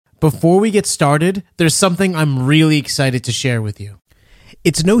Before we get started, there's something I'm really excited to share with you.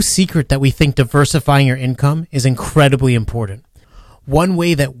 It's no secret that we think diversifying your income is incredibly important. One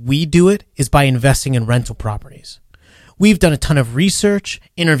way that we do it is by investing in rental properties. We've done a ton of research,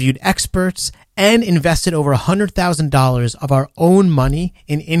 interviewed experts, and invested over $100,000 of our own money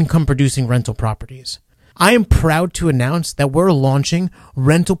in income-producing rental properties. I am proud to announce that we're launching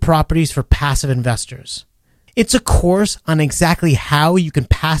rental properties for passive investors. It's a course on exactly how you can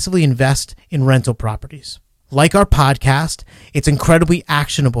passively invest in rental properties. Like our podcast, it's incredibly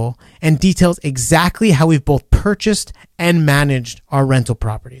actionable and details exactly how we've both purchased and managed our rental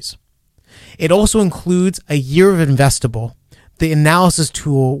properties. It also includes a year of Investable, the analysis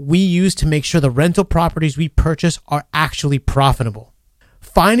tool we use to make sure the rental properties we purchase are actually profitable.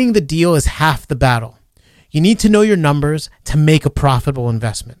 Finding the deal is half the battle. You need to know your numbers to make a profitable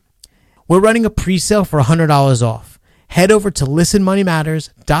investment. We're running a pre-sale for $100 off. Head over to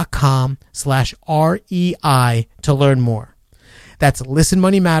listenmoneymatters.com/REI to learn more. That's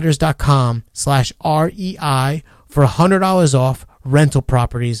listenmoneymatters.com/REI for $100 off rental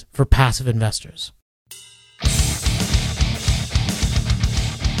properties for passive investors.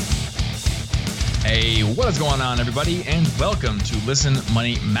 Hey, what is going on, everybody, and welcome to Listen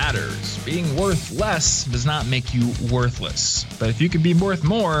Money Matters. Being worth less does not make you worthless, but if you could be worth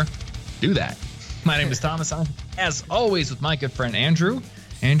more, do that. My name is Thomas. I'm, as always, with my good friend Andrew.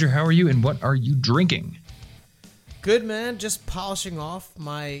 Andrew, how are you, and what are you drinking? Good, man. Just polishing off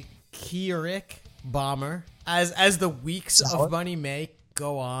my Kriek bomber. As the weeks of Money May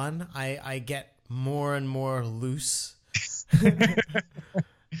go on, I get more and more loose.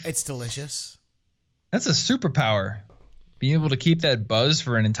 It's delicious. That's a superpower. Being able to keep that buzz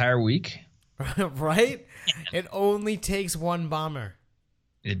for an entire week. Right? It only takes one bomber.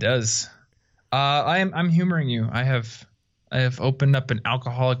 It does. I'm humoring you. I have opened up an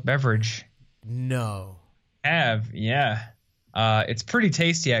alcoholic beverage. No. Yeah. It's pretty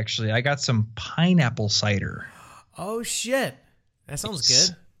tasty, actually. I got some pineapple cider. Oh shit, that sounds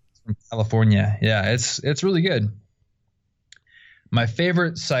good. From California. Yeah, it's really good. My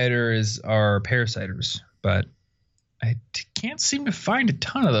favorite cider are pear ciders, but I can't seem to find a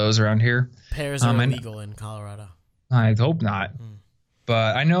ton of those around here. Pears are illegal in Colorado. I hope not.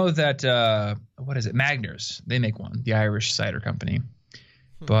 But I know that, what is it? Magners. They make one, the Irish cider company.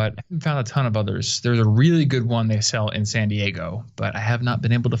 But I haven't found a ton of others. There's a really good one they sell in San Diego, but I have not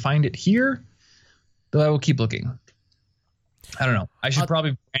been able to find it here, though I will keep looking. I don't know. I should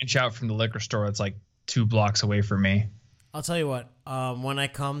probably branch out from the liquor store that's like 2 blocks away from me. I'll tell you what, when I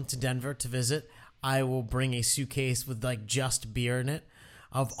come to Denver to visit, I will bring a suitcase with like just beer in it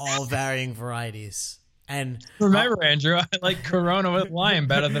of all varying varieties. And remember, Andrew, I like Corona with lime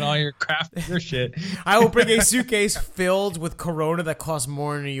better than all your craft beer shit. I will bring a suitcase filled with Corona that costs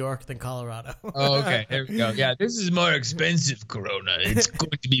more in New York than Colorado. Oh, okay. There we go. Yeah, this is more expensive Corona. It's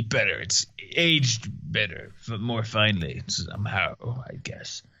going to be better. It's aged better, more finely somehow, I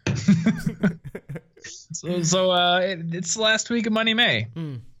guess. So it's the last week of Money May.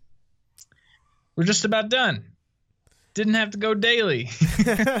 We're just about done. Didn't have to go daily.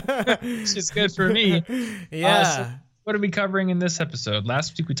 It's just good for me. Yeah. So what are we covering in this episode?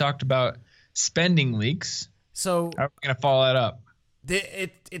 Last week we talked about spending leaks. So how are we going to follow that up?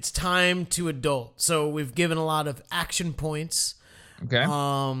 It's time to adult. So we've given a lot of action points. Okay.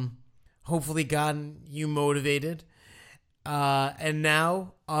 Hopefully gotten you motivated. And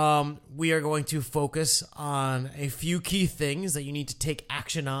now we are going to focus on a few key things that you need to take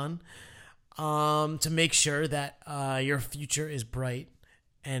action on. To make sure that your future is bright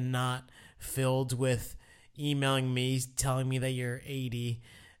and not filled with emailing me, telling me that you're 80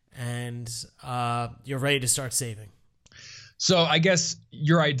 and you're ready to start saving. So I guess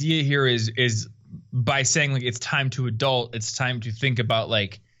your idea here is by saying like it's time to adult, it's time to think about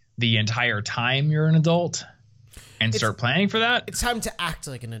like the entire time you're an adult and start planning for that? It's time to act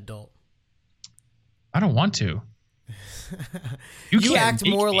like an adult. I don't want to. You act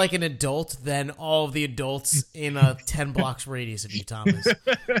more like an adult than all of the adults in a 10 blocks radius of you, Thomas.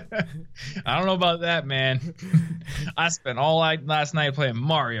 I don't know about that, man. I spent all night last night playing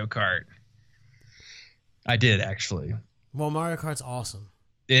Mario Kart. I did, actually. Well, Mario Kart's awesome.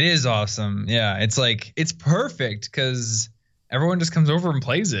 It is awesome. Yeah, it's like it's perfect because everyone just comes over and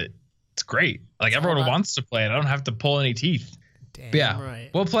plays it. It's great. Like everyone wants to play it. I don't have to pull any teeth. Damn, but yeah, right.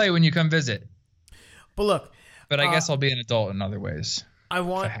 We'll play when you come visit. But look. But I guess I'll be an adult in other ways. I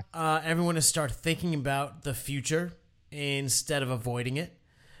want everyone to start thinking about the future instead of avoiding it.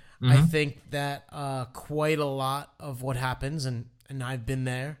 Mm-hmm. I think that quite a lot of what happens, and I've been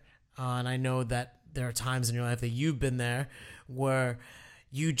there, and I know that there are times in your life that you've been there where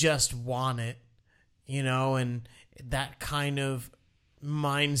you just want it, and that kind of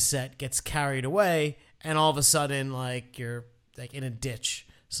mindset gets carried away, and all of a sudden, like, you're like in a ditch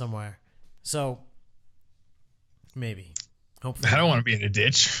somewhere. So maybe, hopefully. I don't want to be in a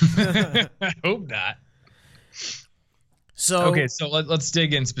ditch. I hope not. So okay, so let's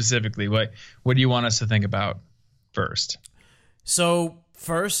dig in specifically. What do you want us to think about first? So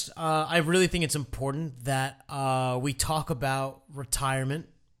first, I really think it's important that we talk about retirement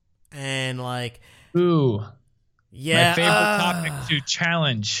and like, ooh, yeah, my favorite topic to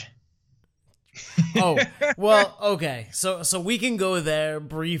challenge. Oh, well, okay. So we can go there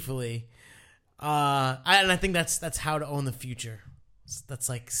briefly. And I think that's how to own the future. That's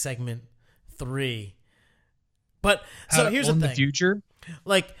like segment 3. But so here's the thing. The future?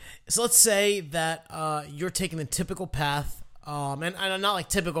 Like, so let's say that you're taking the typical path, and not like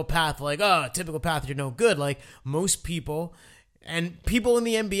typical path, like, typical path, you're no good. Like, most people, and people in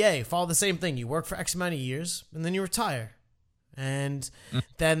the NBA follow the same thing. You work for X amount of years, and then you retire. And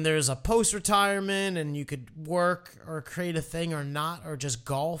then there's a post-retirement, and you could work or create a thing or not, or just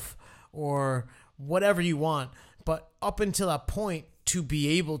golf or whatever you want. But up until that point, to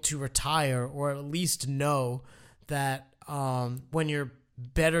be able to retire, or at least know that when your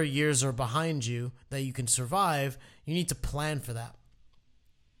better years are behind you, that you can survive, you need to plan for that.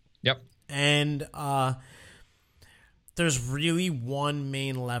 Yep. And there's really one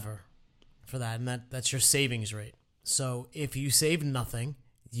main lever for that, and that's your savings rate. So if you save nothing,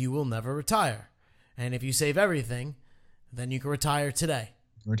 you will never retire. And if you save everything, then you can retire today.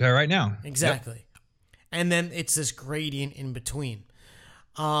 Retire right now. Exactly. Yep. And then it's this gradient in between.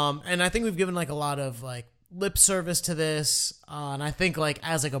 And I think we've given like a lot of like lip service to this. And I think like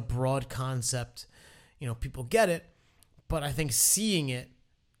as like a broad concept, people get it. But I think seeing it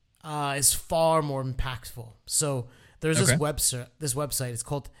is far more impactful. So there's this website. It's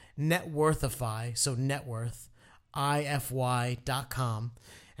called Networthify. So net worth. ify.com,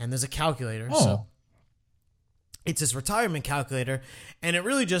 and there's a calculator. So it's this retirement calculator, and it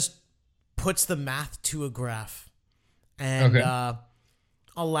really just puts the math to a graph and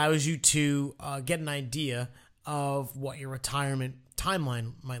allows you to get an idea of what your retirement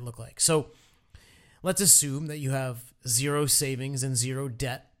timeline might look like. So let's assume that you have 0 savings and 0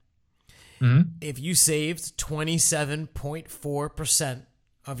 debt. Mm-hmm. If you saved 27.4%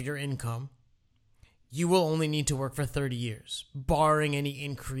 of your income, you will only need to work for 30 years, barring any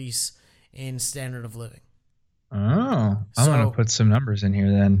increase in standard of living. Oh, I'm going to put some numbers in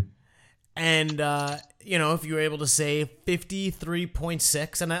here then. And, if you were able to save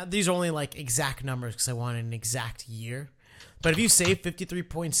 53.6, and these are only like exact numbers because I wanted an exact year. But if you save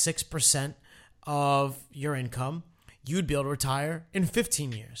 53.6% of your income, you'd be able to retire in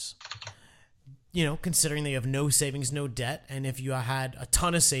 15 years. Considering that you have no savings, no debt, and if you had a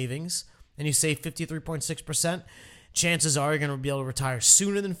ton of savings and you save 53.6%, chances are you're going to be able to retire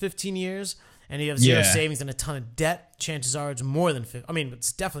sooner than 15 years. And if you have 0 savings and a ton of debt, chances are it's more than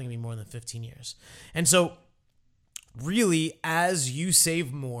it's definitely going to be more than 15 years. And so really, as you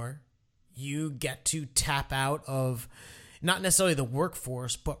save more, you get to tap out of not necessarily the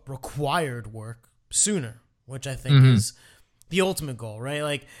workforce, but required work sooner, which I think is the ultimate goal, right?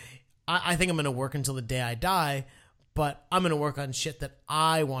 Like, I think I'm going to work until the day I die, but I'm going to work on shit that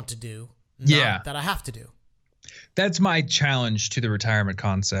I want to do, not that I have to do. That's my challenge to the retirement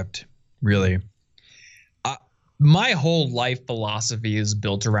concept, really. My whole life philosophy is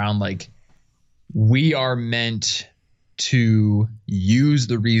built around, like, we are meant to use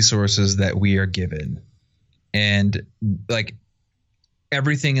the resources that we are given. And, like,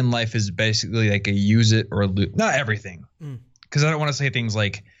 everything in life is basically like a use it or lose. Not everything. Because I don't want to say things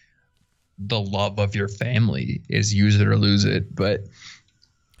like the love of your family is use it or lose it. But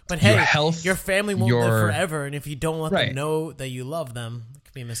hey, your health, your family won't live forever. And if you don't let them know that you love them, it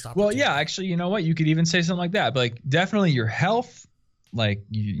could be a missed opportunity. Well, yeah, actually, you know what? You could even say something like that. But, like, definitely your health, like,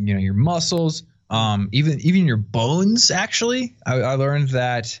 your muscles, even your bones, actually. I learned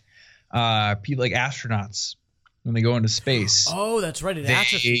that people like astronauts, when they go into space. Oh, that's right. It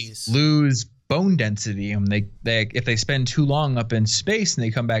atrophies. Lose bone density. And they if they spend too long up in space and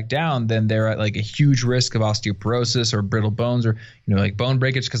they come back down, then they're at like a huge risk of osteoporosis or brittle bones or like bone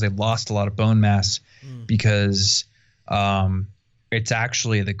breakage because they've lost a lot of bone mass because it's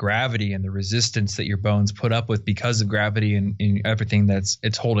actually the gravity and the resistance that your bones put up with because of gravity and everything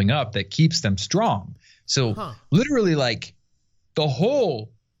it's holding up that keeps them strong. So literally, like, the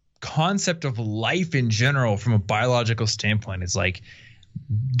whole concept of life in general from a biological standpoint is like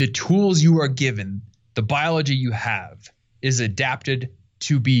the tools you are given, the biology you have is adapted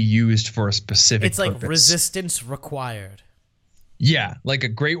to be used for a specific purpose. It's like resistance required. Yeah, like a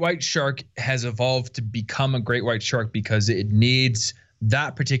great white shark has evolved to become a great white shark because it needs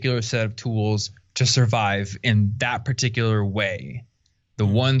that particular set of tools to survive in that particular way. The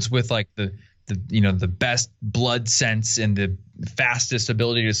ones with like the the best blood sense and the fastest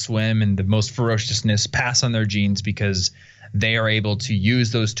ability to swim and the most ferociousness pass on their genes because they are able to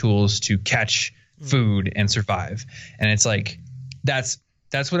use those tools to catch food and survive. And it's like that's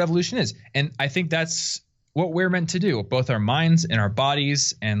what evolution is. And I think that's what we're meant to do, both our minds and our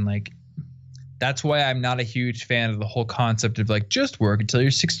bodies. And like, that's why I'm not a huge fan of the whole concept of like, just work until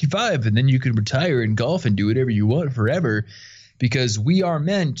you're 65 and then you can retire and golf and do whatever you want forever, because we are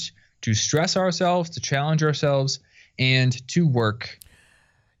meant to stress ourselves, to challenge ourselves, and to work.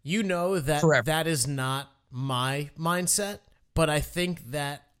 You know that forever. That is not my mindset, but I think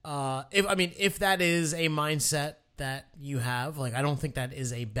that if that is a mindset that you have, like, I don't think that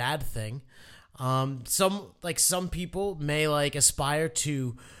is a bad thing. Some people may like aspire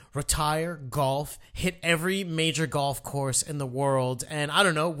to retire, golf, hit every major golf course in the world, and I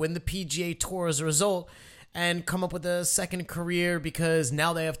don't know, win the PGA Tour as a result, and come up with a second career because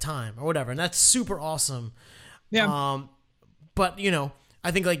now they have time or whatever, and that's super awesome. Yeah. But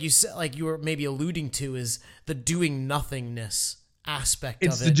I think like you said, like you were maybe alluding to, is the doing nothingness aspect of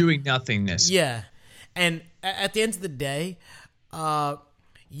it. It's the doing nothingness. Yeah, and at the end of the day,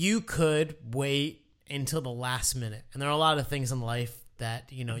 you could wait until the last minute, and there are a lot of things in life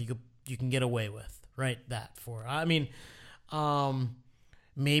that you can get away with, right?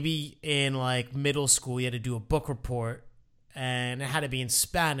 Maybe in like middle school you had to do a book report, and it had to be in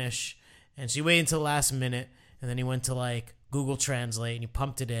Spanish, and so you waited until the last minute, and then you went to like Google Translate and you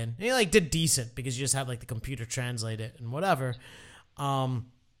pumped it in, and you like did decent because you just have like the computer translate it and whatever. But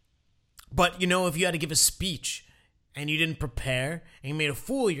if you had to give a speech and you didn't prepare and you made a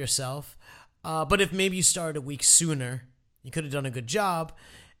fool of yourself, but if maybe you started a week sooner, you could have done a good job.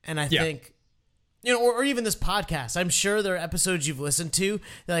 And I think, or even this podcast, I'm sure there are episodes you've listened to,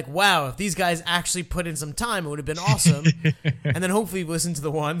 they're like, wow, if these guys actually put in some time, it would have been awesome. And then hopefully you've listened to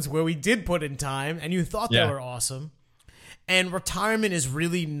the ones where we did put in time and you thought they were awesome. And retirement is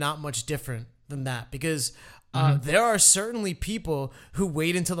really not much different than that, because there are certainly people who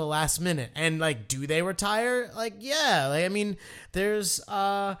wait until the last minute, and like, do they retire? Like, yeah, like, I mean, there's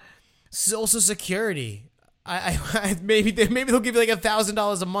Social Security. I maybe they'll give you like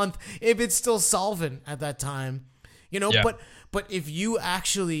 $1,000 a month if it's still solvent at that time, But if you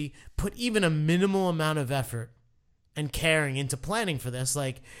actually put even a minimal amount of effort and caring into planning for this,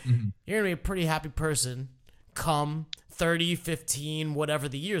 like, you're gonna be a pretty happy person come 30, 15, whatever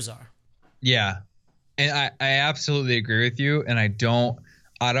the years are. Yeah. And I absolutely agree with you. And I don't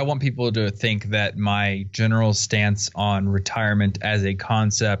want people to think that my general stance on retirement as a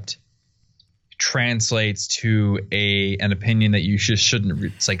concept translates to an opinion that you shouldn't.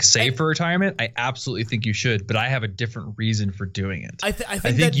 It's like save for retirement. I absolutely think you should, but I have a different reason for doing it. I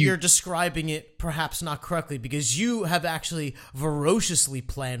think that you're describing it perhaps not correctly, because you have actually voraciously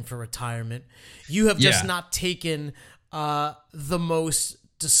planned for retirement. You have just not taken the most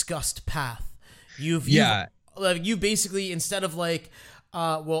discussed path. You basically, instead of like,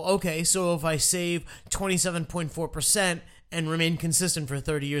 so if I save 27.4% and remain consistent for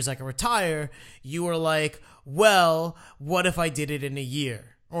 30 years, I can retire. You are like, well, what if I did it in a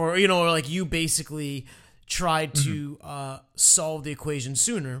year? Or like you basically tried to solve the equation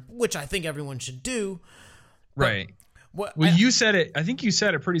sooner, which I think everyone should do. Right. You said it. I think you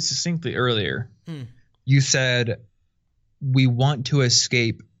said it pretty succinctly earlier. You said we want to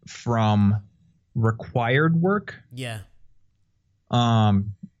escape from required work. Yeah.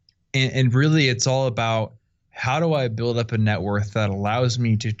 And really it's all about, how do I build up a net worth that allows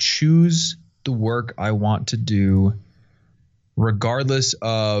me to choose the work I want to do regardless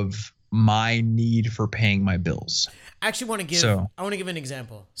of my need for paying my bills? I actually want to give an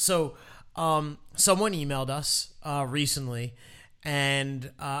example. So someone emailed us recently, and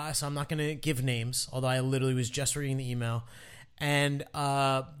so I'm not going to give names, although I literally was just reading the email. And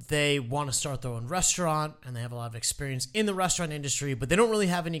they want to start their own restaurant, and they have a lot of experience in the restaurant industry, but they don't really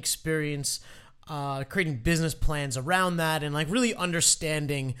have any experience creating business plans around that, and like really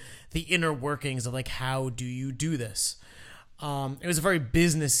understanding the inner workings of like, how do you do this? It was a very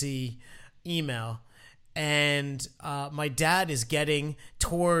businessy email, and my dad is getting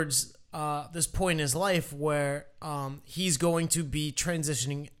towards this point in his life where he's going to be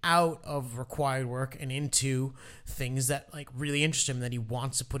transitioning out of required work and into things that like really interest him, that he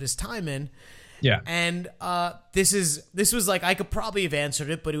wants to put his time in. Yeah. And this was like, I could probably have answered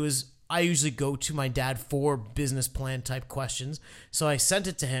it, but I usually go to my dad for business plan type questions. So I sent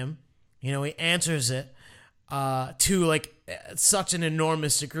it to him. He answers it to like such an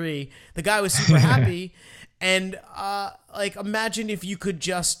enormous degree. The guy was super happy. And like, imagine if you could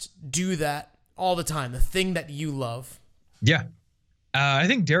just do that all the time, the thing that you love. Yeah. I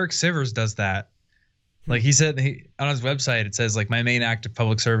think Derek Sivers does that. Like he said on his website, it says like my main act of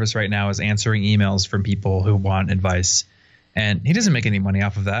public service right now is answering emails from people who want advice. And he doesn't make any money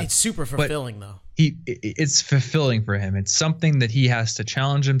off of that. It's super fulfilling though. It's fulfilling for him. It's something that he has to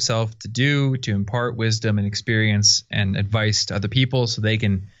challenge himself to do, to impart wisdom and experience and advice to other people so they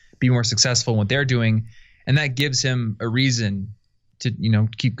can be more successful in what they're doing. And that gives him a reason to,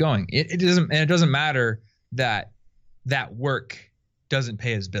 keep going. It doesn't matter that work doesn't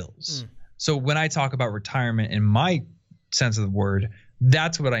pay his bills. So when I talk about retirement in my sense of the word,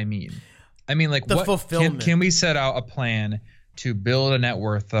 that's what I mean. I mean, like, the fulfillment. Can we set out a plan to build a net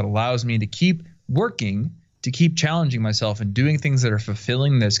worth that allows me to keep working, to keep challenging myself and doing things that are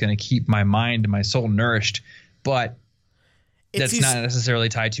fulfilling, that's going to keep my mind and my soul nourished, but that's not necessarily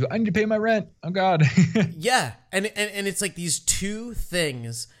tied to I need to pay my rent. Oh God. Yeah. And it's like these two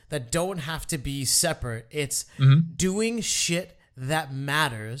things that don't have to be separate. It's doing shit that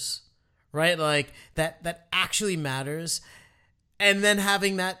matters, right? Like that actually matters. And then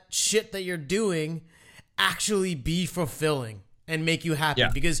having that shit that you're doing actually be fulfilling and make you happy. Yeah.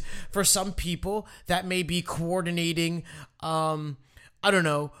 Because for some people that may be coordinating, I don't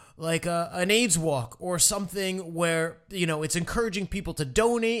know, like an AIDS walk or something where, it's encouraging people to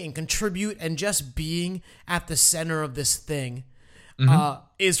donate and contribute, and just being at the center of this thing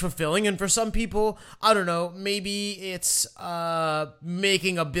is fulfilling. And for some people, I don't know, maybe it's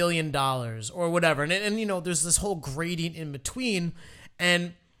making $1 billion or whatever. And there's this whole gradient in between.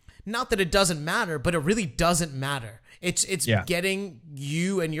 And not that it doesn't matter, but it really doesn't matter. It's getting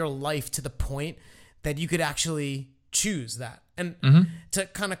you and your life to the point that you could actually choose that. And to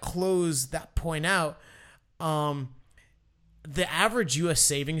kind of close that point out, the average U.S.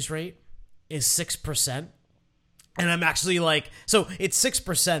 savings rate is 6%. And I'm actually like, so it's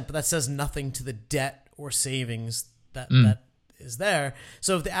 6%, but that says nothing to the debt or savings that is there.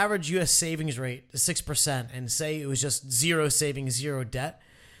 So if the average U.S. savings rate is 6%, and say it was just zero savings, zero debt,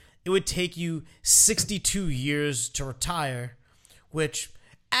 it would take you 62 years to retire, which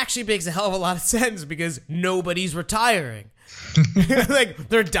actually makes a hell of a lot of sense because nobody's retiring. Like,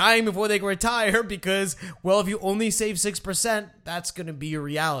 they're dying before they can retire because, well, if you only save 6%, that's going to be your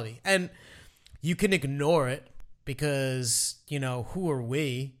reality. And you can ignore it because, who are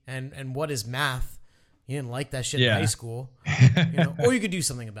we and what is math? You didn't like that shit in high school, or you could do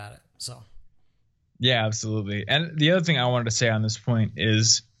something about it. So, yeah, absolutely. And the other thing I wanted to say on this point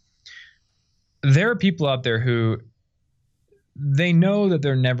is there are people out there who they know that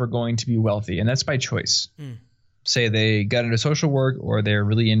they're never going to be wealthy, and that's by choice. Say they got into social work, or they're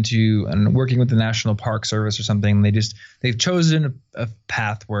really into working with the National Park Service or something. They've chosen a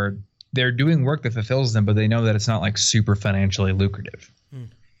path where they're doing work that fulfills them, but they know that it's not like super financially lucrative.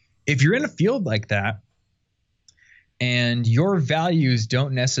 If you're in a field like that and your values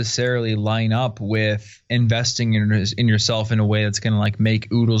don't necessarily line up with investing in yourself in a way that's going to like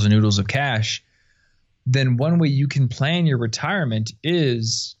make oodles and oodles of cash, then one way you can plan your retirement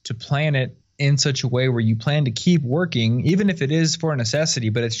is to plan it in such a way where you plan to keep working, even if it is for a necessity,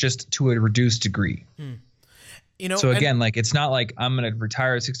 but it's just to a reduced degree. So again, like, it's not like I'm going to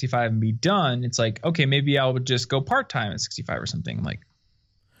retire at 65 and be done. It's like, okay, maybe I'll just go part-time at 65 or something. Like,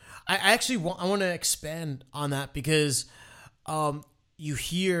 I actually want to expand on that because you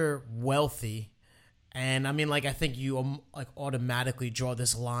hear wealthy, and I mean, like, I think you like automatically draw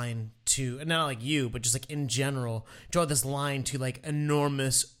this line to, and not like you, but just like in general, draw this line to like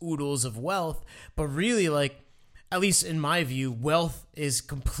enormous oodles of wealth. But really, like, at least in my view, wealth is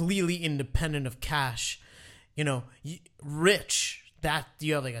completely independent of cash. Rich, that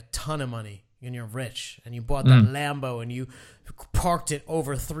you have like a ton of money and you're rich, and you bought that Lambo and you parked it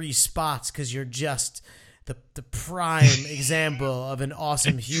over 3 spots because you're just the prime example of an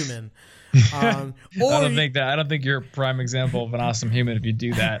awesome human. I don't think you're a prime example of an awesome human if you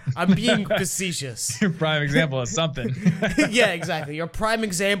do that. I'm being facetious. You're a prime example of something. Yeah, exactly. You're a prime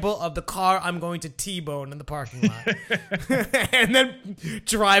example of the car I'm going to T-bone in the parking lot. And then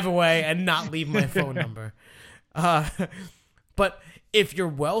drive away and not leave my phone number. But if you're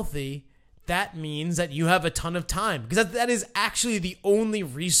wealthy, that means that you have a ton of time, because that is actually the only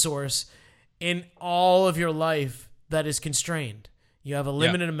resource in all of your life that is constrained. You have a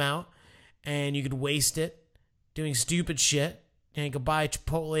limited amount, and you could waste it doing stupid shit, and you could buy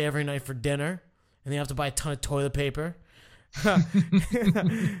Chipotle every night for dinner, and then you have to buy a ton of toilet paper.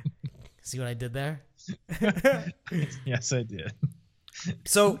 See what I did there? Yes, I did.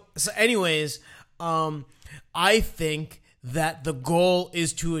 So anyways, I think that the goal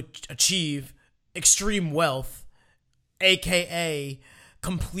is to achieve extreme wealth, aka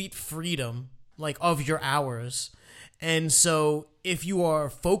complete freedom, like of your hours. And so if you are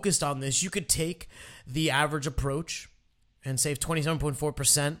focused on this, you could take the average approach and save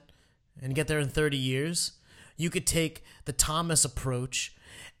 27.4% and get there in 30 years. You could take the Thomas approach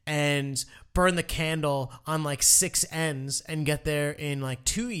and burn the candle on like 6 ends and get there in like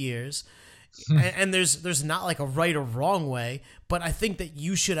 2 years. And there's not like a right or wrong way, but I think that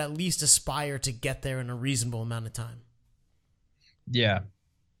you should at least aspire to get there in a reasonable amount of time. Yeah.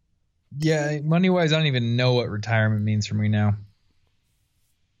 Yeah, money-wise, I don't even know what retirement means for me now.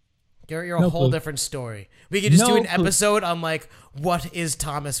 You're a whole different story. We could just do an episode on like what is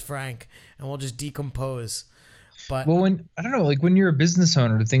Thomas Frank, and we'll just decompose. But well, I don't know, like when you're a business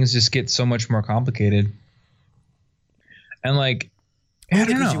owner, things just get so much more complicated. And like, I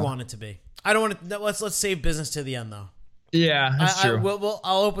don't know. Because you want it to be. I don't want to. Let's save business to the end though. Yeah, that's true.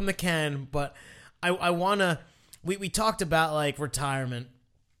 I'll open the can, but I wanna. We talked about like retirement,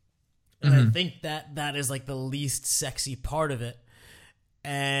 and I think that is like the least sexy part of it.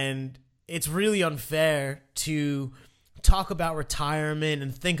 And it's really unfair to talk about retirement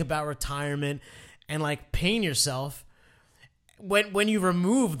and think about retirement and like pain yourself when you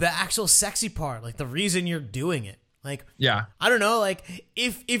remove the actual sexy part, like the reason you're doing it. Like, yeah, I don't know, like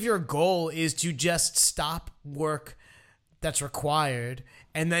if your goal is to just stop work that's required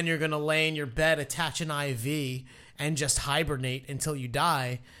and then you're going to lay in your bed, attach an IV and just hibernate until you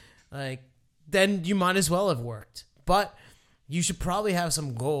die, like then you might as well have worked. But you should probably have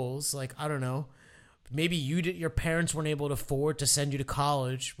some goals. Like, I don't know, maybe your parents weren't able to afford to send you to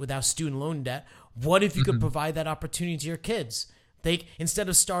college without student loan debt. What if you could provide that opportunity to your kids? They, instead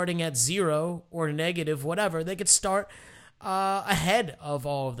of starting at zero or negative, whatever, they could start ahead of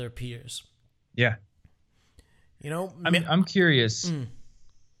all of their peers. Yeah. You know, I'm curious.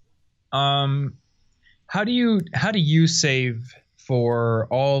 How do you save for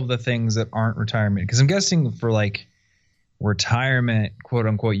all the things that aren't retirement? Because I'm guessing for like retirement, quote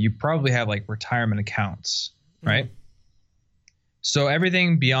unquote, you probably have like retirement accounts, right? So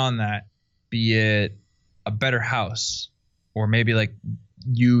everything beyond that, be it a better house, or maybe like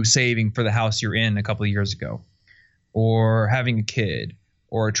you saving for the house you're in a couple of years ago, or having a kid,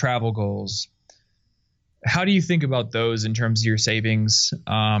 or travel goals. How do you think about those in terms of your savings?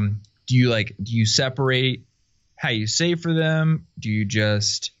 Do you separate how you save for them? Do you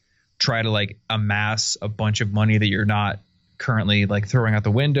just try to like amass a bunch of money that you're not currently like throwing out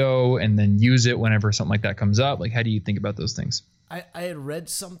the window and then use it whenever something like that comes up? Like, how do you think about those things? I had read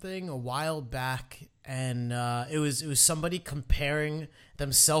something a while back, and it was somebody comparing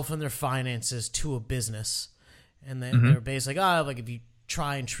themselves and their finances to a business, and they were basically like if you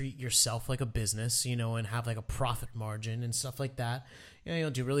try and treat yourself like a business, you know, and have like a profit margin and stuff like that, you know,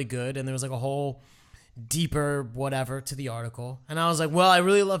 you'll do really good. And there was like a whole deeper whatever to the article, and I was like, well, I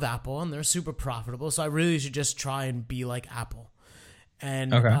really love Apple and they're super profitable, so I really should just try and be like Apple.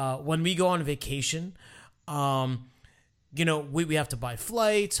 And when we go on vacation, you know, we have to buy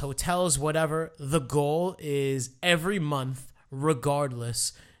flights, hotels, whatever. The goal is every month,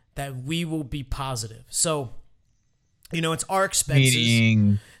 regardless, that we will be positive. So, you know, it's our expenses.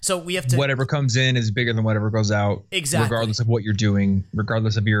 Meaning, so we have to. Whatever comes in is bigger than whatever goes out. Exactly. Regardless of what you're doing,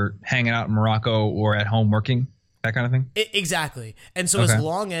 regardless if you're hanging out in Morocco or at home working, that kind of thing. Exactly. And so as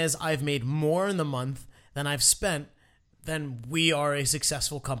long as I've made more in the month than I've spent, then we are a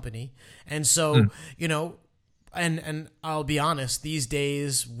successful company. And so, you know, and I'll be honest, these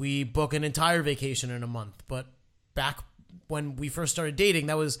days we book an entire vacation in a month. But back when we first started dating,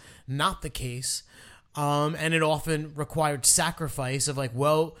 that was not the case. And it often required sacrifice of like,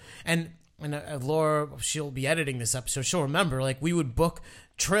 well, and Laura, she'll be editing this episode. She'll remember, like, we would book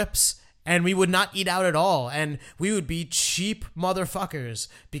trips and we would not eat out at all. And we would be cheap motherfuckers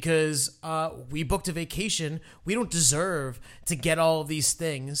because we booked a vacation. We don't deserve to get all of these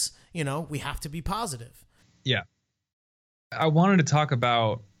things. You know, we have to be positive. Yeah. I wanted to talk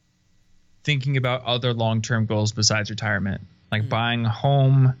about thinking about other long-term goals besides retirement, like buying a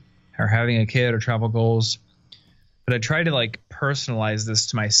home or having a kid or travel goals. But I try to like personalize this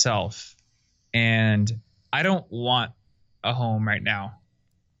to myself, and I don't want a home right now,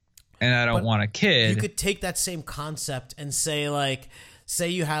 and I don't want a kid. You could take that same concept and say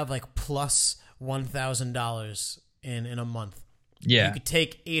you have like plus $1,000 in a month. Yeah. You could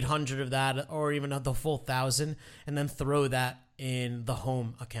take 800 of that, or even the full 1,000, and then throw that in the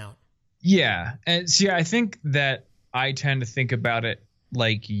home account. Yeah. And see, I think that I tend to think about it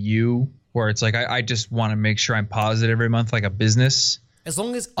like you, where it's like I just want to make sure I'm positive every month, like a business. As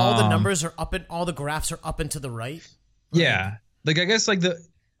long as all the numbers are up and all the graphs are up and to the right, Yeah. Like, I guess like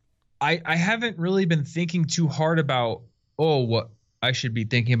I haven't really been thinking too hard about, what I should be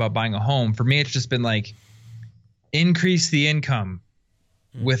thinking about buying a home. For me, it's just been like increase the income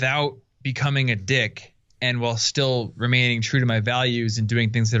without becoming a dick and while still remaining true to my values and doing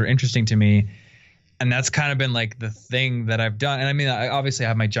things that are interesting to me. And that's kind of been like the thing that I've done. And I mean, I obviously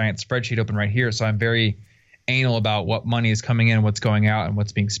have my giant spreadsheet open right here, so I'm very anal about what money is coming in, what's going out, and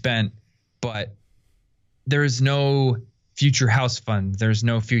what's being spent. But there's no future house fund. There's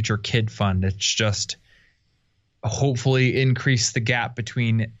no future kid fund. It's just hopefully increase the gap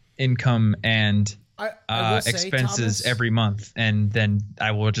between income and expenses Thomas, every month. And then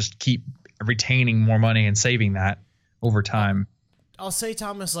I will just keep retaining more money and saving that over time. I'll say,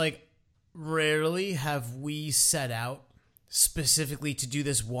 Thomas, like, rarely have we set out specifically to do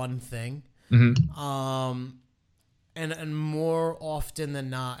this one thing. Mm-hmm. And more often than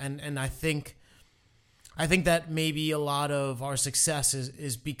not, and I think that maybe a lot of our success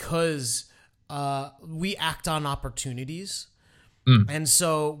is because we act on opportunities. And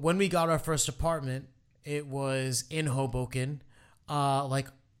so when we got our first apartment, it was in Hoboken, like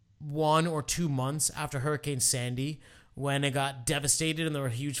 1 or 2 months after Hurricane Sandy, when it got devastated and there were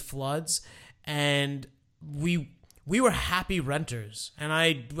huge floods. And we were happy renters, and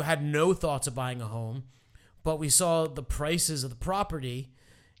I had no thoughts of buying a home, but we saw the prices of the property,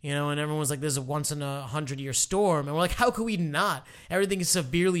 and everyone was like, there's a once in a 100-year storm. And we're like, how could we not? Everything is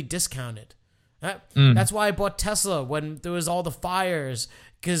severely discounted. That's why I bought Tesla when there was all the fires,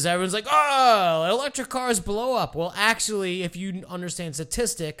 because everyone's like, oh, electric cars blow up. Well, actually, if you understand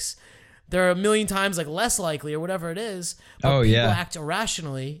statistics, they're a million times like less likely or whatever it is. But people act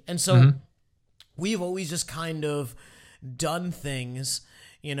irrationally. And so we've always just kind of done things,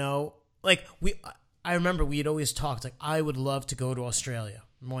 like I remember we had always talked, like, I would love to go to Australia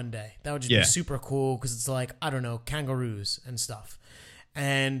one day. That would just be super cool, because it's like, I don't know, kangaroos and stuff.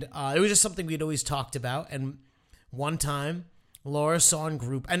 And it was just something we'd always talked about. And one time, Laura saw in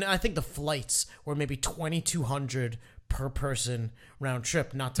group, and I think the flights were maybe $2,200 per person round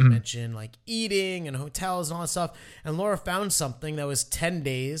trip, not to mention like eating and hotels and all that stuff. And Laura found something that was 10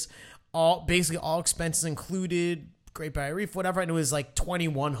 days, basically all expenses included, Great Barrier Reef, whatever, and it was like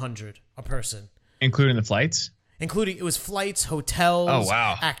 $2,100 a person. Including the flights? Including, it was flights, hotels,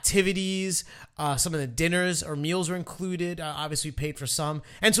 activities, some of the dinners or meals were included. Obviously, we paid for some.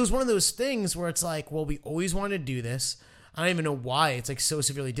 And so it was one of those things where it's like, well, we always wanted to do this. I don't even know why it's like so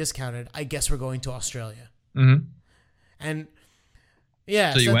severely discounted. I guess we're going to Australia. Mm-hmm. And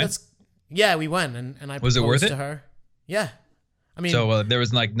yeah. So you went? Yeah, we went. And I was it worth proposed it? to her. Yeah. I mean. So there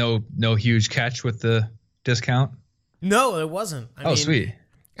was like no huge catch with the discount? No, it wasn't. I mean, sweet.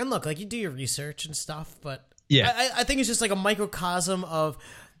 And look, like, you do your research and stuff, but yeah, I think it's just like a microcosm of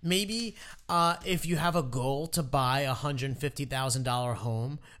maybe if you have a goal to buy a $150,000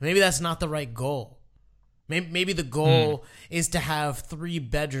 home, maybe that's not the right goal. Maybe the goal is to have 3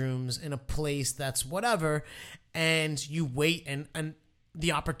 bedrooms in a place that's whatever, and you wait and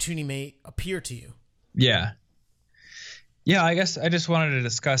the opportunity may appear to you. Yeah. Yeah, I guess I just wanted to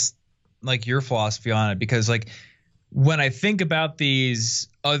discuss like your philosophy on it, because like when I think about these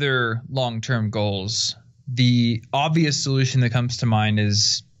other long-term goals, the obvious solution that comes to mind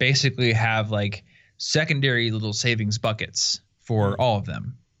is basically have like secondary little savings buckets for all of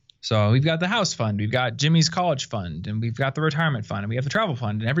them. So we've got the house fund, we've got Jimmy's college fund, and we've got the retirement fund, and we have the travel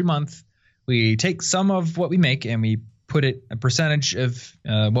fund. And every month we take some of what we make and we put a percentage of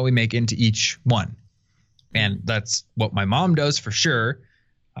what we make into each one. And that's what my mom does for sure.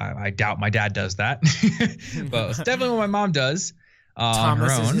 I doubt my dad does that, but it's definitely what my mom does.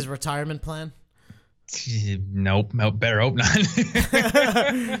 Thomas is his retirement plan. Nope, better hope not.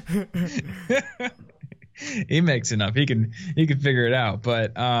 He makes enough. He can figure it out.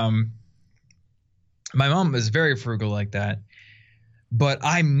 But my mom is very frugal like that, but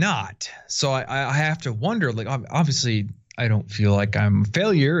I'm not. So I have to wonder. Like, obviously, I don't feel like I'm a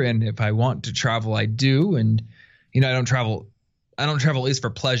failure, and if I want to travel, I do. And I don't travel at least for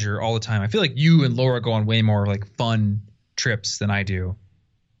pleasure all the time. I feel like you and Laura go on way more like fun trips than I do.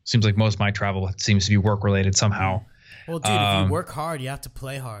 Seems like most of my travel seems to be work related somehow. Well, dude, if you work hard, you have to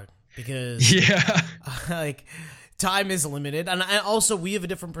play hard, because like time is limited. And also we have a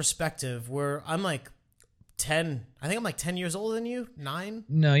different perspective where I'm like 10. I think I'm like 10 years older than you. 9.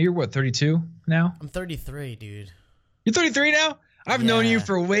 No, you're what, 32 now? I'm 33, dude. You're 33 now? I've known you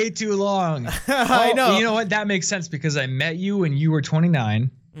for way too long. I know. You know what? That makes sense, because I met you when you were 29,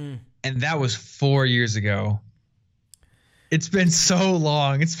 and that was 4 years ago. It's been so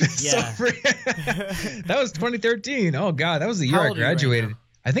long. It's been so that was 2013. Oh, God. That was the year I graduated.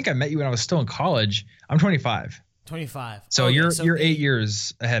 I think I met you when I was still in college. I'm 25. 25. So okay, you're 8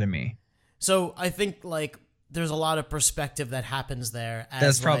 years ahead of me. So I think like there's a lot of perspective that happens there.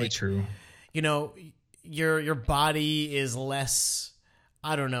 That's probably like, true. You know, your body is less,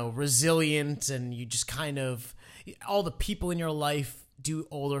 I don't know, resilient, and you just kind of, all the people in your life do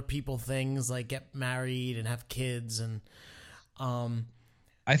older people things like get married and have kids, and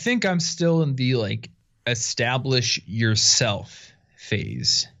I think I'm still in the like establish yourself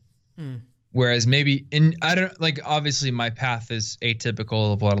phase. Whereas maybe I don't like, obviously my path is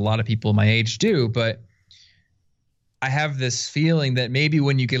atypical of what a lot of people my age do, but I have this feeling that maybe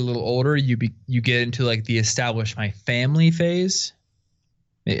when you get a little older, you get into like the establish my family phase.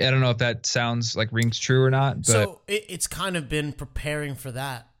 I don't know if that sounds like rings true or not. But so it's kind of been preparing for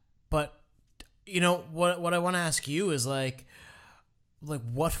that. But you know what I want to ask you is like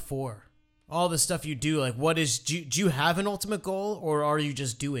what for? All the stuff you do, like what is do you have an ultimate goal, or are you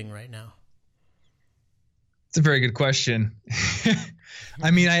just doing right now? It's a very good question.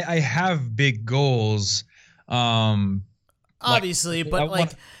 I mean, I have big goals. Obviously, but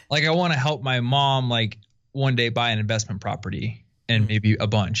I want to help my mom like one day buy an investment property. And maybe a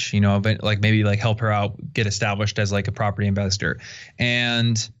bunch, you know, but like maybe like help her out get established as like a property investor.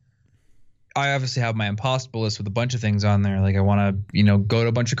 And I obviously have my impossible list with a bunch of things on there. Like I want to, you know, go to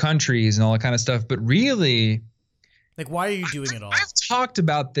a bunch of countries and all that kind of stuff. But really, like, why are you doing it all? I've talked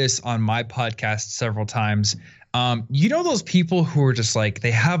about this on my podcast several times. You know, those people who are just like,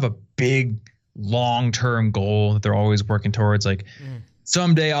 they have a big long-term goal that they're always working towards. Like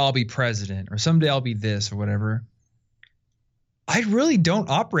someday I'll be president, or someday I'll be this or whatever. I really don't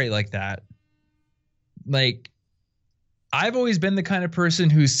operate like that. Like, I've always been the kind of person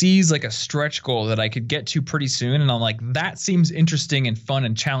who sees like a stretch goal that I could get to pretty soon. And I'm like, that seems interesting and fun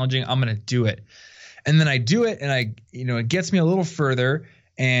and challenging. I'm going to do it. And then I do it, and it gets me a little further,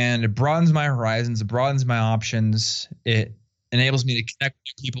 and it broadens my horizons. It broadens my options. It enables me to connect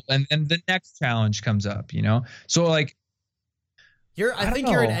with people. And the next challenge comes up, you know? So like, I think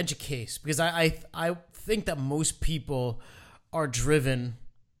you're an edge case, because I think that most people are driven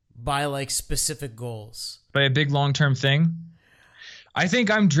by like specific goals, by a big long-term thing. I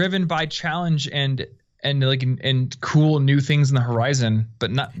think I'm driven by challenge and cool new things in the horizon,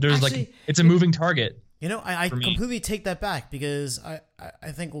 but not there's actually, like it's a moving target. You know, I completely take that back, because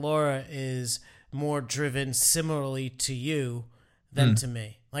I think Laura is more driven similarly to you than to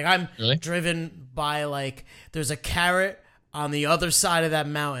me. Like I'm really driven by like there's a carrot on the other side of that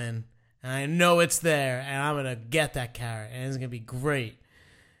mountain, and I know it's there, and I'm gonna get that carrot, and it's gonna be great.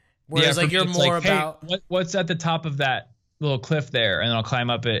 Whereas like you're more like, about what's at the top of that little cliff there, and then I'll climb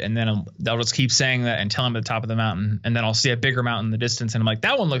up it, and then I'll just keep saying that and tell him at the top of the mountain, and then I'll see a bigger mountain in the distance, and I'm like,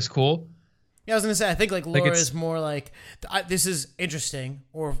 that one looks cool. Yeah, I was gonna say, I think like Laura is more like, this is interesting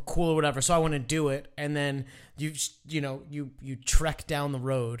or cool or whatever, so I want to do it, and then you trek down the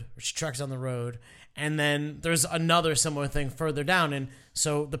road, or she treks down the road, and then there's another similar thing further down, and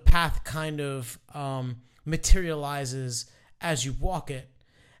so the path kind of materializes as you walk it,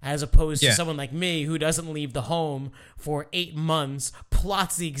 as opposed to someone like me who doesn't leave the home for 8 months,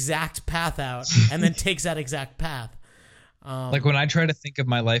 plots the exact path out, and then takes that exact path. Like when I try to think of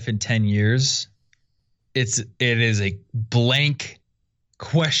my life in 10 years, it is a blank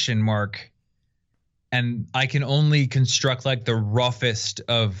question mark, and I can only construct like the roughest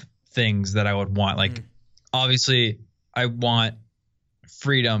of things that I would want. Like obviously I want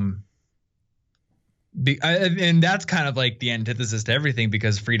freedom, and that's kind of like the antithesis to everything,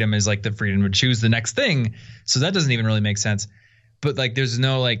 because freedom is like the freedom to choose the next thing. So that doesn't even really make sense. But like, there's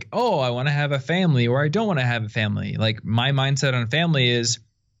no like, oh, I want to have a family, or I don't want to have a family. Like my mindset on family is,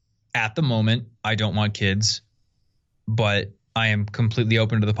 at the moment, I don't want kids, but I am completely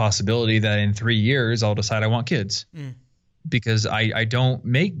open to the possibility that in 3 years I'll decide I want kids, because I don't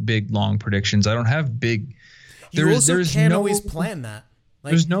make big, long predictions. I don't have big. There's can't always plan that.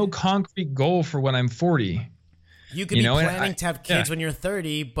 Like, there's no concrete goal for when I'm 40. You could be planning to have kids when you're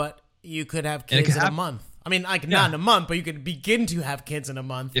 30, but you could have kids in a month. I mean, not in a month, but you could begin to have kids in a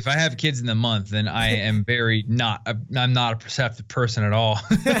month. If I have kids in a month, then I am I'm not a perceptive person at all.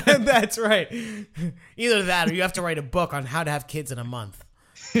 That's right. Either that, or you have to write a book on how to have kids in a month.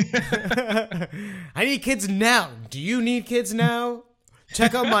 I need kids now. Do you need kids now?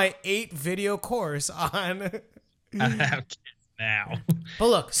 Check out my 8-video course on I have kids now. But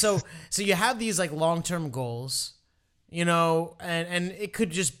look, so you have these like long-term goals, you know, and it could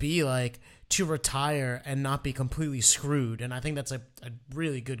just be like to retire and not be completely screwed. And I think that's a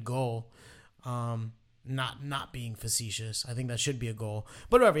really good goal. Not being facetious. I think that should be a goal.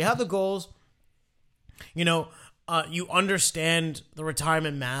 But whatever, you have the goals, you understand the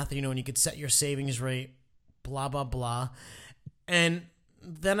retirement math, and you could set your savings rate blah, blah, blah. And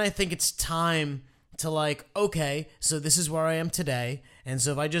then I think it's time to like, okay, so this is where I am today. And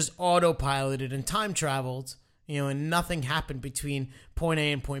so if I just autopiloted and time traveled, and nothing happened between point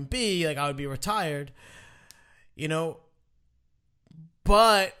A and point B, like I would be retired,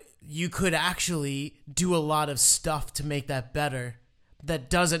 but you could actually do a lot of stuff to make that better. That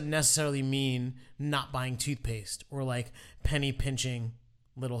doesn't necessarily mean not buying toothpaste or like penny pinching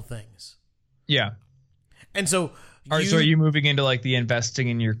little things. Yeah. And so so are you moving into like the investing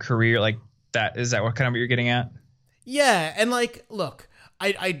in your career? Like that, is that what you're getting at? Yeah. And like, look,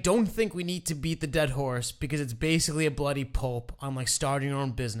 I don't think we need to beat the dead horse because it's basically a bloody pulp on like starting your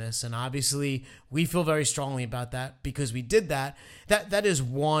own business. And obviously we feel very strongly about that because we did that. That is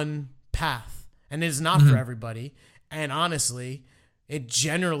one path and it is not for everybody. And honestly, it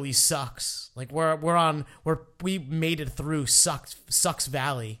generally sucks. Like we made it through sucks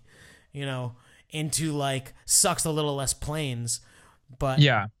valley, into like sucks a little less plains. But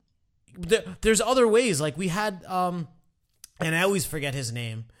yeah, there's other ways. Like we had, and I always forget his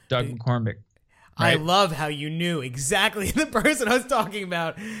name. Doug McCormick. Right? I love how you knew exactly the person I was talking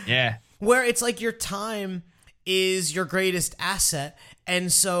about. Yeah. Where it's like your time is your greatest asset.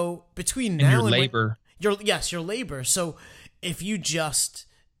 And so between now and your labor. Your labor. So if you just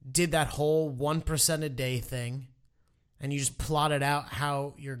did that whole 1% a day thing and you just plotted out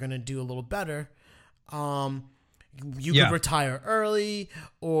how you're going to do a little better, you could retire early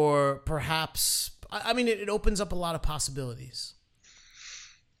or perhaps... I mean, it opens up a lot of possibilities.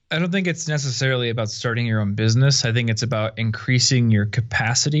 I don't think it's necessarily about starting your own business. I think it's about increasing your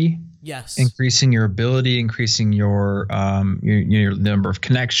capacity. Yes. Increasing your ability, increasing your number of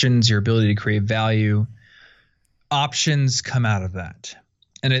connections, your ability to create value. Options come out of that.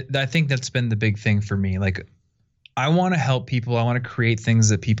 And I think that's been the big thing for me. Like, I want to help people. I want to create things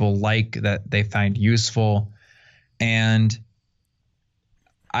that people like, that they find useful. And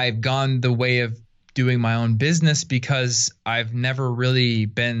I've gone the way of doing my own business because I've never really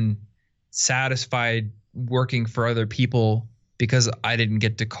been satisfied working for other people because I didn't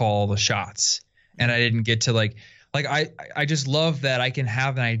get to call the shots and I didn't get to like I just love that I can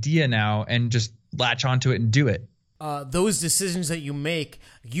have an idea now and just latch onto it and do it. Those decisions that you make,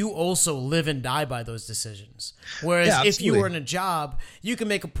 you also live and die by those decisions. Whereas if you were in a job, you can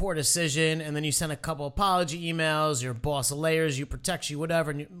make a poor decision and then you send a couple apology emails, your boss layers you, protects you,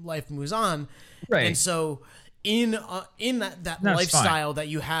 whatever, and your life moves on. Right. And so in that lifestyle that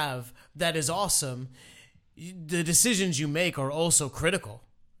you have that is awesome, the decisions you make are also critical.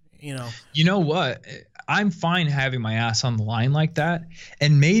 You know what? I'm fine having my ass on the line like that.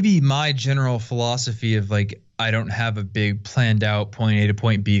 And maybe my general philosophy of like, I don't have a big planned out point A to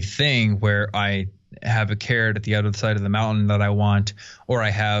point B thing where I have a carrot at the other side of the mountain that I want, or I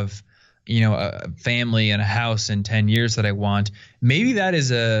have, a family and a house in 10 years that I want. Maybe that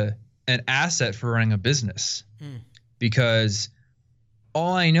is an asset for running a business because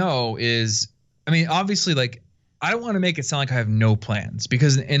all I know is, obviously like, I don't want to make it sound like I have no plans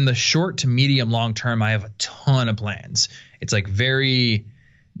because in the short to medium long term, I have a ton of plans. It's like very,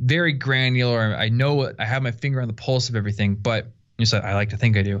 very granular. I know I have my finger on the pulse of everything, but I like to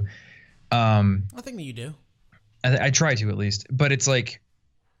think I do. I think that you do. I try to at least, but it's like,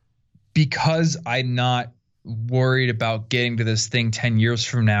 because I'm not worried about getting to this thing 10 years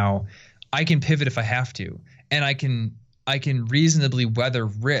from now, I can pivot if I have to, and I can reasonably weather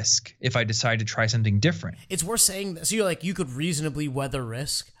risk if I decide to try something different. It's worth saying that. So you're like, you could reasonably weather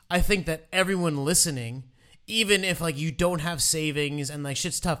risk. I think that everyone listening, even if like you don't have savings and like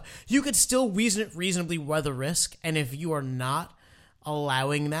shit's tough, you could still reasonably weather risk. And if you are not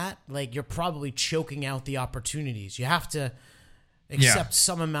allowing that, like you're probably choking out the opportunities. You have to accept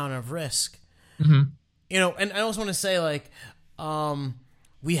some amount of risk. Mm-hmm. And I also want to say like,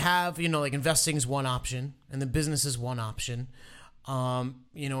 we have, like investing is one option and the business is one option. And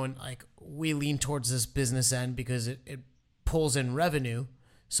like we lean towards this business end because it pulls in revenue.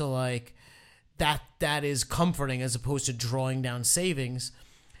 So like that is comforting as opposed to drawing down savings.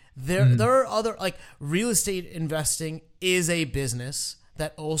 There are other, like real estate investing is a business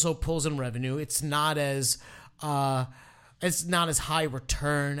that also pulls in revenue. It's not as high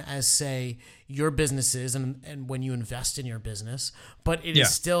return as say your business is and when you invest in your business, but it is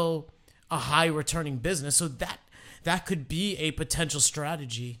still a high returning business. So that could be a potential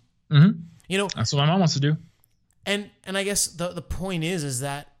strategy. Mm-hmm. That's what my mom wants to do. And I guess the point is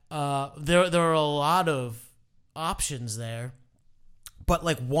that there are a lot of options there, but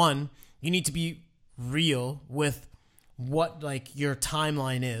like one, you need to be real with what like your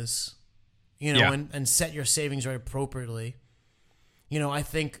timeline is, and set your savings right appropriately. I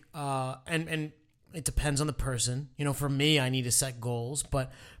think and it depends on the person. You know, for me, I need to set goals,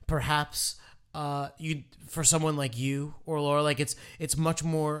 but perhaps for someone like you or Laura, like it's much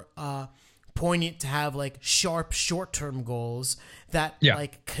more poignant to have like sharp short-term goals that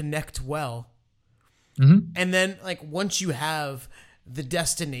like connect well. And then like once you have the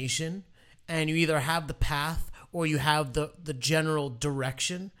destination and you either have the path or you have the general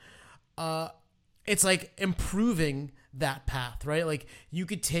direction, it's like improving that path, right? Like you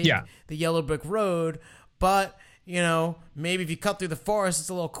could take the yellow brick road, but you know, maybe if you cut through the forest, it's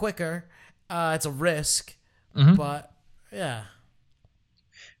a little quicker. It's a risk, but yeah.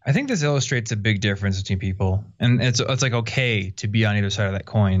 I think this illustrates a big difference between people, and it's like okay to be on either side of that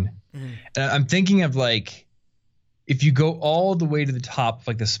coin. I'm thinking of like, if you go all the way to the top of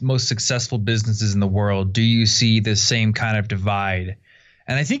like the most successful businesses in the world, do you see the same kind of divide?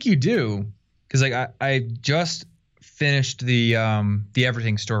 And I think you do, because like I just finished the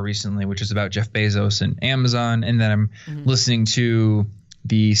Everything Store recently, which is about Jeff Bezos and Amazon, and then I'm listening to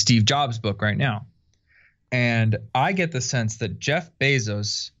the Steve Jobs book right now. And I get the sense that Jeff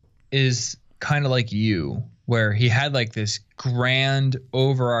Bezos is kind of like you, where he had like this grand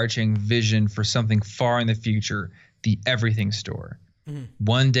overarching vision for something far in the future, the Everything Store.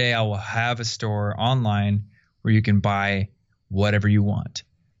 One day I will have a store online where you can buy whatever you want.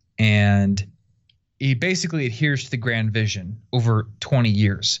 And he basically adheres to the grand vision over 20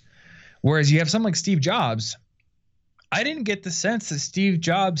 years. Whereas you have someone like Steve Jobs, I didn't get the sense that Steve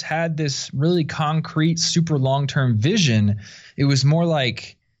Jobs had this really concrete, super long-term vision. It was more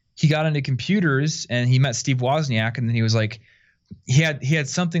like he got into computers and he met Steve Wozniak, and then he was like, he had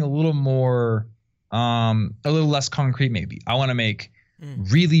something a little more, a little less concrete maybe. I want to make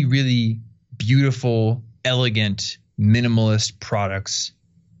really, really beautiful, elegant, minimalist products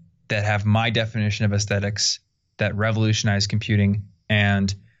that have my definition of aesthetics, that revolutionize computing.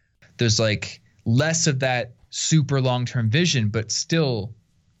 And there's like less of that super long-term vision, but still,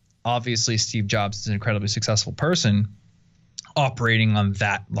 obviously, Steve Jobs is an incredibly successful person operating on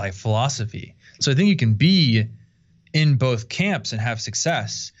that life philosophy. So I think you can be in both camps and have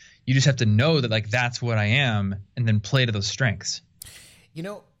success. You just have to know that like that's what I am, and then play to those strengths. You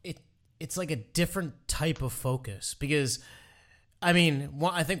know, it's like a different type of focus, because I mean,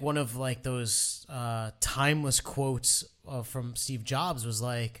 I think one of like those timeless quotes from Steve Jobs was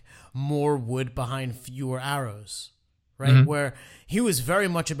like, more wood behind fewer arrows, right? Where he was very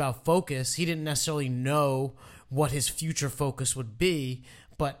much about focus. He didn't necessarily know what his future focus would be,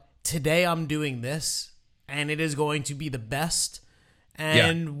 but today I'm doing this and it is going to be the best.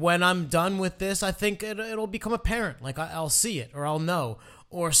 And when I'm done with this, I think it'll become apparent. Like I'll see it, or I'll know,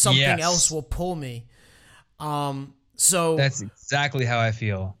 or something else will pull me. So that's exactly how I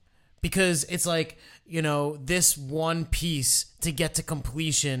feel. Because it's like, you know, this one piece to get to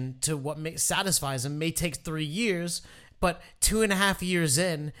completion to what satisfies him may take 3 years, but 2.5 years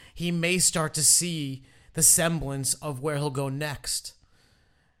in, he may start to see the semblance of where he'll go next.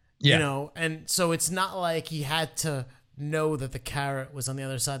 You know, and so it's not like he had to know that the carrot was on the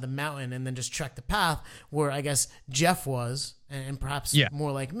other side of the mountain and then just trek the path, where I guess Jeff was, and perhaps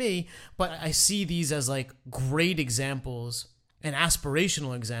more like me. But I see these as like great examples and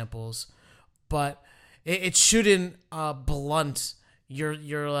aspirational examples, but it shouldn't blunt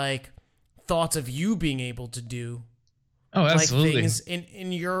your like thoughts of you being able to do absolutely like things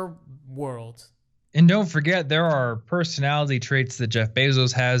in your world. And don't forget, there are personality traits that Jeff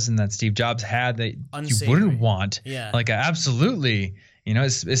Bezos has and that Steve Jobs had that you wouldn't want. Yeah. Like, absolutely. You know,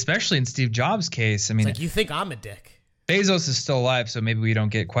 especially in Steve Jobs' case. I mean, it's like you think I'm a dick. Bezos is still alive, so maybe we don't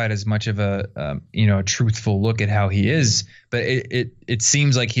get quite as much of a, a truthful look at how he is. But it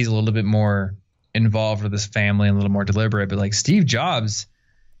seems like he's a little bit more involved with his family and a little more deliberate. But like Steve Jobs,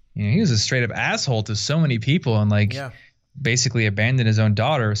 you know, he was a straight up asshole to so many people and like basically abandoned his own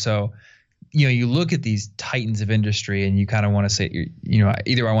daughter. So, you know, you look at these titans of industry and you kind of want to say, you know,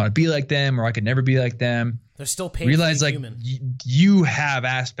 either I want to be like them or I could never be like them. They're still painfully Realize like human. You have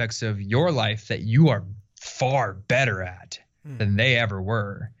aspects of your life that you are far better at than they ever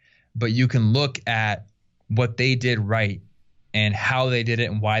were. But you can look at what they did right and how they did it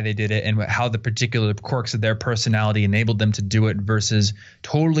and why they did it and how the particular quirks of their personality enabled them to do it versus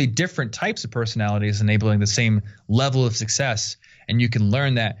totally different types of personalities enabling the same level of success. And you can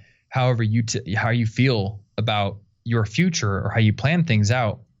learn that however how you feel about your future or how you plan things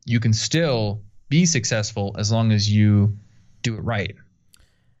out, you can still be successful as long as you do it right.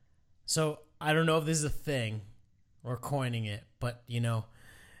 So I don't know if this is a thing or coining it, but you know,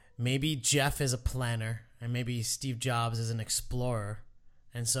 maybe Jeff is a planner and maybe Steve Jobs is an explorer.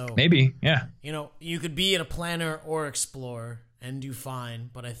 And so maybe, yeah. You know, you could be in a planner or explorer and do fine,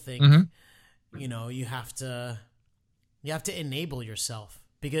 but I think you have to enable yourself,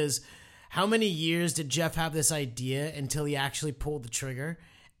 because how many years did Jeff have this idea until he actually pulled the trigger?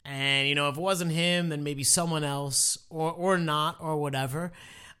 And, if it wasn't him, then maybe someone else or not or whatever.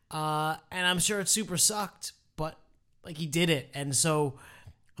 And I'm sure it super sucked, but like he did it. And so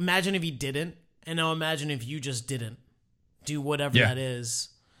imagine if he didn't, and now imagine if you just didn't do whatever that is.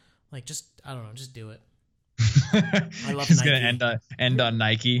 Like, I don't know, just do it. I love Nike. It's going to end on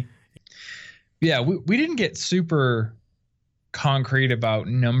Nike. Yeah, we didn't get super concrete about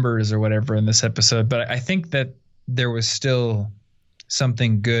numbers or whatever in this episode, but I think that there was still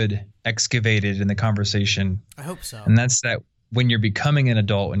something good excavated in the conversation. I hope so. And that's that when you're becoming an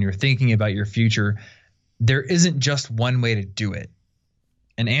adult, when you're thinking about your future, there isn't just one way to do it.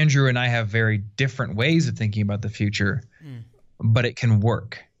 And Andrew and I have very different ways of thinking about the future, but it can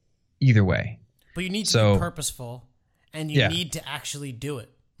work either way. But you need to be purposeful, and you need to actually do it.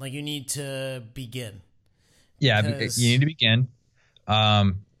 Like, you need to begin. Yeah, you need to begin.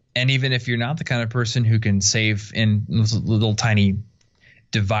 And even if you're not the kind of person who can save in little tiny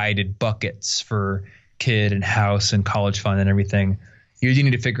divided buckets for kid and house and college fund and everything, you do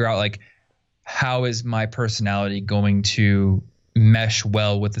need to figure out, like, how is my personality going to mesh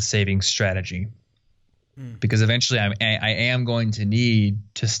well with the saving strategy? Because eventually I am going to need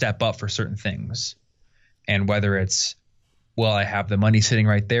to step up for certain things. And whether it's, well, I have the money sitting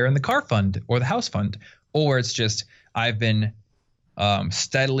right there in the car fund or the house fund, or it's just I've been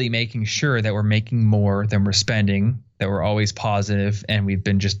steadily making sure that we're making more than we're spending, that we're always positive, and we've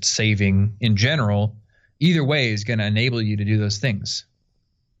been just saving in general. Either way is going to enable you to do those things.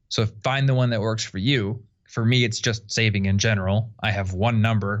 So find the one that works for you. For me, it's just saving in general. I have one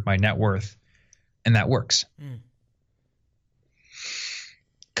number, my net worth, and that works.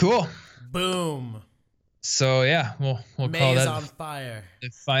 Cool. Boom. So yeah, we'll call that on fire.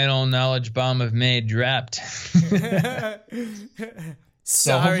 The final knowledge bomb of May dropped.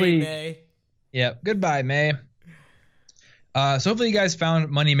 Sorry, May. Yeah, goodbye, May. So hopefully you guys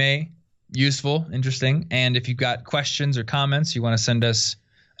found Money May useful, interesting, and if you've got questions or comments you want to send us,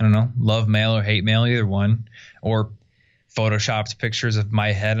 I don't know, love mail or hate mail, either one, or photoshopped pictures of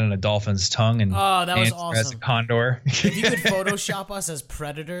my head on a dolphin's tongue and that was awesome. As a condor. If you could Photoshop us as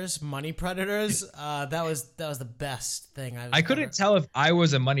predators, money predators, that was the best thing I couldn't tell if I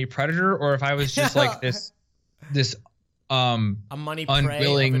was a money predator or if I was just like this a money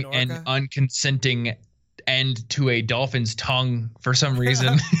unwilling and unconsenting end to a dolphin's tongue for some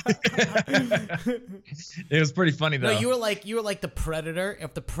reason. It was pretty funny though. No, you were like the predator.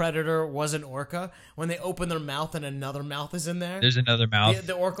 If the predator was an orca, when they open their mouth and another mouth is in there. There's another mouth.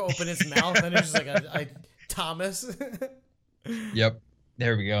 The orca opened its mouth and it's just like a Thomas. Yep.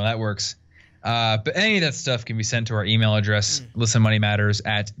 There we go. That works. But any of that stuff can be sent to our email address,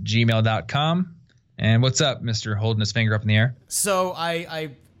 listenmoneymatters@gmail.com. And what's up, Mr. holding his finger up in the air? So I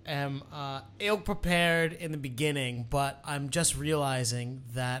am ill prepared in the beginning, but I'm just realizing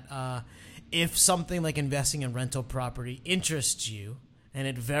that if something like investing in rental property interests you, and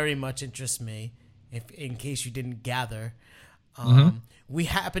it very much interests me, if in case you didn't gather, we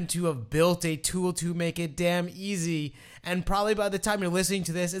happen to have built a tool to make it damn easy, and probably by the time you're listening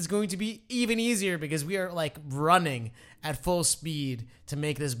to this, it's going to be even easier because we are like running at full speed to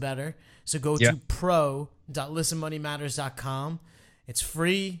make this better. So go to pro.listenmoneymatters.com. It's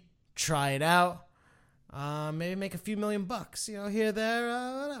free. Try it out. Maybe make a few $1,000,000, here, there,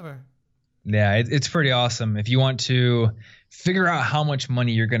 whatever. Yeah, it's pretty awesome. If you want to figure out how much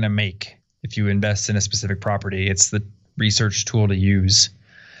money you're going to make if you invest in a specific property, it's the research tool to use.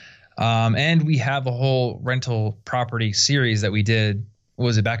 And we have a whole rental property series that we did.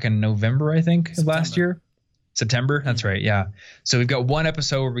 Was it back in November, I think, of last year? September? That's right. Yeah. So we've got one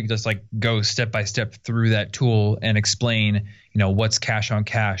episode where we just like go step by step through that tool and explain, what's cash on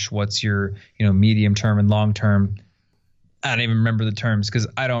cash, what's your, medium term and long term. I don't even remember the terms because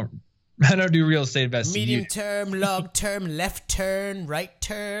I don't do real estate investing. Medium term, long term, left turn, right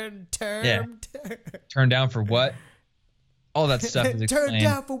turn, term. Yeah. Turn down for what? All that stuff is explained. Turn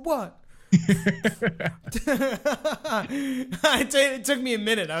down for what? It took me a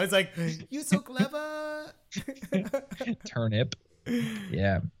minute. I was like, "You so clever." Turnip.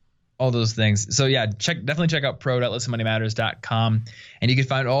 Yeah. All those things. So yeah, definitely check out pro.listenmoneymatters.com, and you can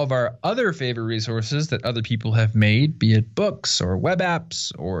find all of our other favorite resources that other people have made, be it books or web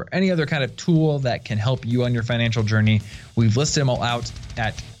apps or any other kind of tool that can help you on your financial journey. We've listed them all out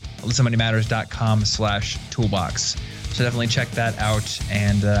at listenmoneymatters.com/toolbox. So definitely check that out.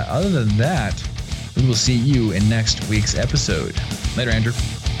 And other than that, we will see you in next week's episode. Later, Andrew.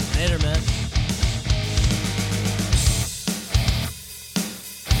 Later, man.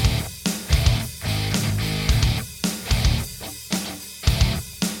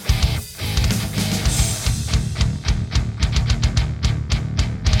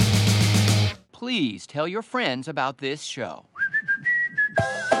 please tell your friends about this show.